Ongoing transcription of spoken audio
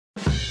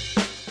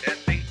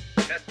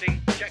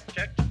Testing.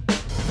 Check.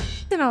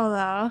 You know,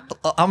 though.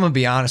 I'm gonna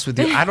be honest with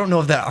you. I don't know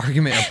if that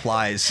argument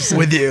applies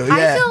with you.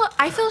 Yeah.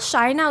 I feel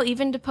shy now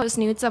even to post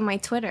nudes on my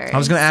Twitter. I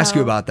was gonna ask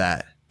you about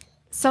that.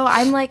 So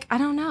I'm like, I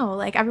don't know.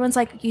 Like everyone's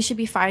like, you should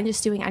be fine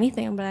just doing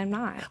anything, but I'm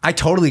not. I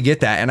totally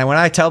get that. And when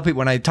I talk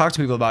to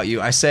people about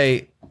you, I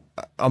say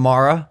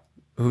Amara,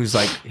 who's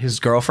like his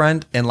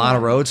girlfriend, and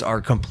Lana Rhoades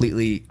are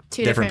completely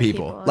different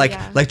people.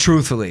 Like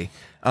truthfully,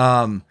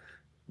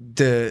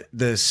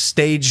 the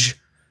stage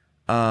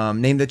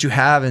name that you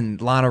have and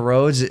Lana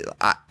Rhoades,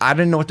 I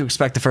didn't know what to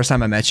expect the first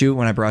time I met you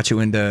when I brought you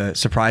into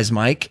Surprise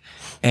Mike,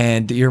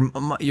 and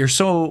you're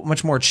so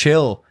much more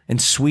chill and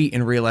sweet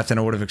in real life than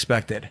I would have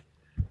expected.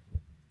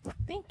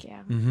 Thank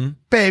you.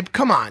 Babe,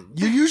 come on.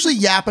 You're usually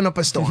yapping up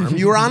a storm.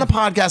 You were on a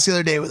podcast the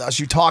other day with us.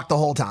 You talked the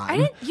whole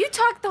time. You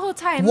talked the whole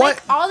time. What?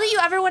 Like, all that you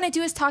ever want to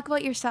do is talk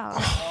about yourself.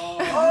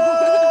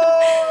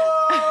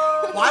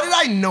 Why did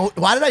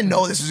I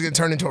know this was going to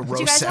turn into a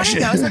roast session? Do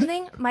you guys want to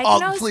know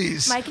something?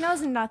 Mike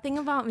knows nothing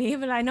about me,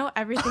 but I know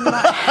everything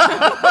about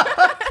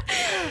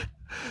him.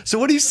 So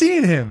what do you see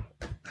in him?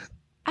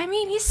 I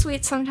mean, he's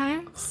sweet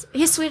sometimes.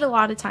 He's sweet a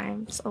lot of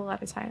times.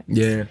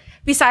 Yeah.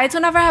 Besides,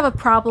 whenever I have a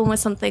problem with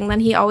something,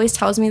 then he always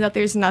tells me that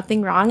there's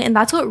nothing wrong. And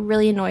that's what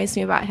really annoys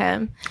me about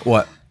him.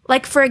 What?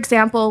 Like, for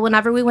example,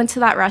 whenever we went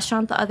to that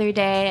restaurant the other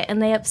day and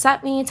they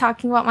upset me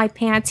talking about my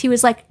pants, he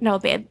was like, no,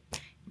 babe,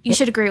 you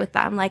should agree with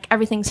them. Like,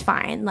 everything's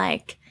fine.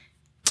 Like,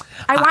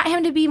 I want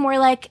him to be more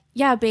like,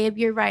 yeah, babe,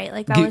 you're right.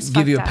 Like, that was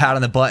give you a fucked pat up.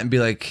 on the butt and be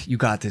like, you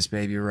got this,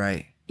 babe, you're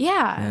right.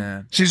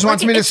 Yeah. She just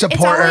wants me to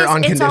support her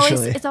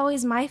unconditionally. It's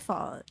always my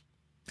fault.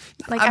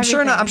 Like I'm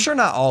sure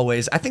not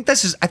always. I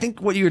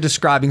think what you're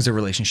describing is a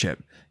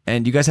relationship,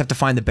 and you guys have to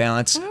find the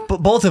balance.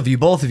 But both of you,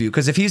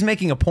 because if he's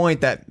making a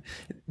point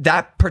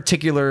that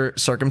particular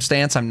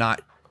circumstance, I'm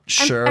not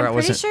sure. I'm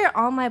pretty sure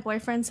all my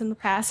boyfriends in the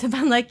past have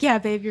been like, yeah,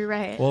 babe, you're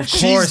right. Well, of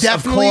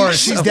course,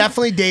 she's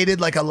definitely dated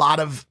like a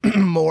lot of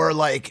more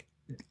like,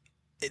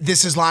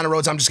 this is Lana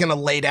Rhoades, I'm just gonna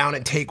lay down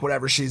and take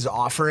whatever she's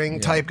offering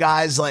type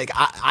guys. Like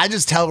I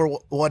just tell her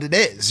what it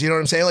is. You know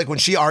what I'm saying? Like when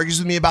she argues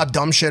with me about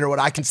dumb shit or what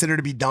I consider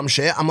to be dumb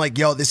shit, I'm like,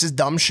 yo, this is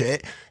dumb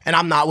shit, and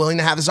I'm not willing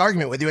to have this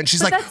argument with you. And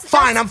she's like,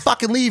 fine, I'm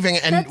fucking leaving.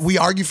 And we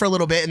argue for a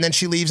little bit, and then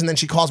she leaves, and then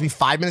she calls me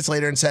 5 minutes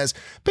later and says,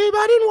 babe,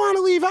 I didn't want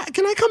to leave.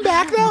 Can I come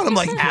back now? And I'm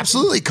like,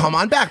 absolutely, come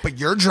on back, but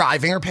you're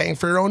driving or paying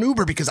for your own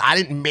Uber because I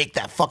didn't make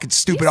that fucking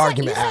stupid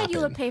argument happen. You said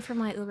you would pay for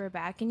my Uber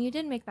back, and you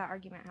did make that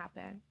argument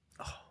happen.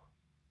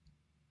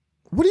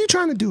 What are you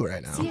trying to do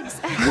right now?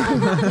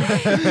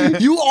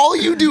 All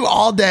you do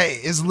all day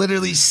is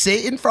literally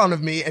sit in front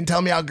of me and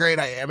tell me how great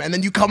I am, and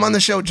then you come on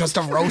the show just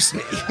to roast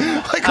me.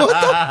 Like,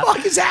 what the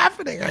fuck is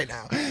happening right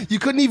now? You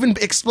couldn't even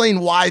explain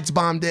why it's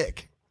bomb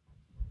dick.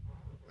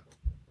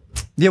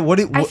 Yeah,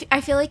 I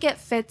feel like it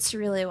fits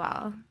really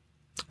well.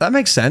 That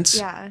makes sense.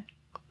 Yeah.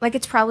 Like,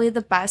 it's probably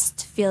the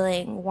best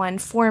feeling one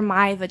for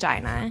my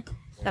vagina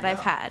that I've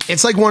had.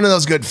 It's like one of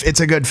those it's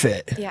a good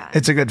fit. Yeah.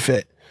 It's a good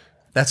fit.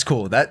 That's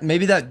cool.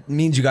 Maybe that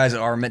means you guys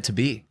are meant to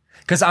be.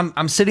 Because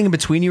I'm sitting in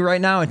between you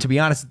right now, and to be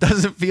honest, it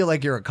doesn't feel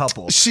like you're a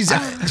couple. She's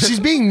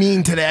being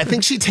mean today. I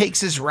think she takes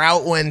this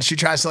route when she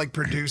tries to like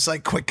produce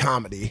like quick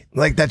comedy,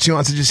 like that she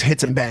wants to just hit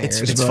some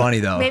bangers. It's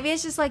funny though. Maybe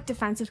it's just like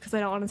defensive because I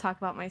don't want to talk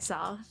about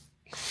myself.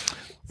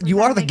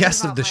 You are the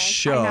guest of the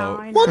show.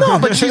 I know. Well, no,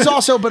 but she's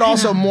also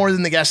more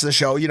than the guest of the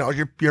show. You know,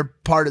 you're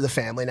part of the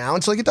family now,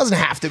 and so like it doesn't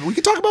have to. We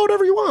can talk about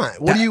whatever you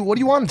want. What do you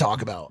want to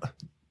talk about?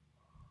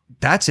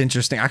 That's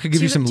interesting. I could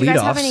give you some lead-offs. Do you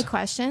guys have any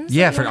questions?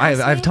 Yeah, I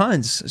have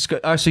tons.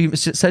 So you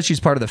said she's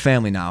part of the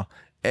family now,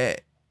 and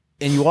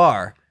you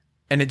are,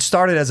 and it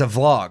started as a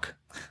vlog,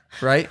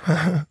 right?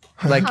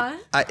 Like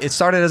it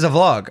started as a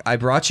vlog. I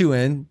brought you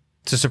in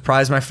to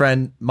surprise my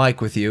friend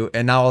Mike with you,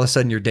 and now all of a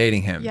sudden you're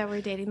dating him. Yeah,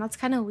 we're dating. That's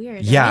kind of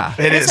weird. Yeah, right?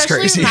 It is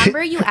crazy.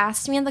 Remember, you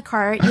asked me in the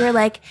car. You were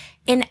like,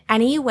 "In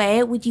any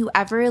way, would you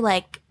ever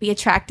like be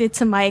attracted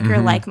to Mike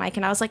or like Mike?"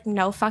 And I was like,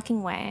 "No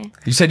fucking way."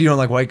 You said you don't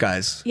like white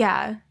guys.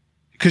 Yeah.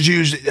 Because you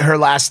used her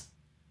last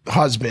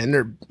husband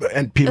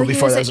and people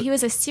before that. He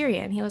was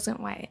Assyrian. He wasn't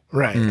white.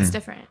 Right. It's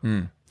different.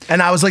 And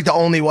I was like the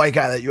only white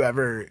guy that you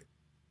ever.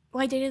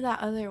 Well, I dated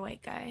that other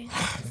white guy.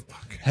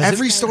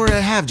 Every story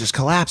I have just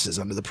collapses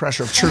under the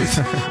pressure of truth.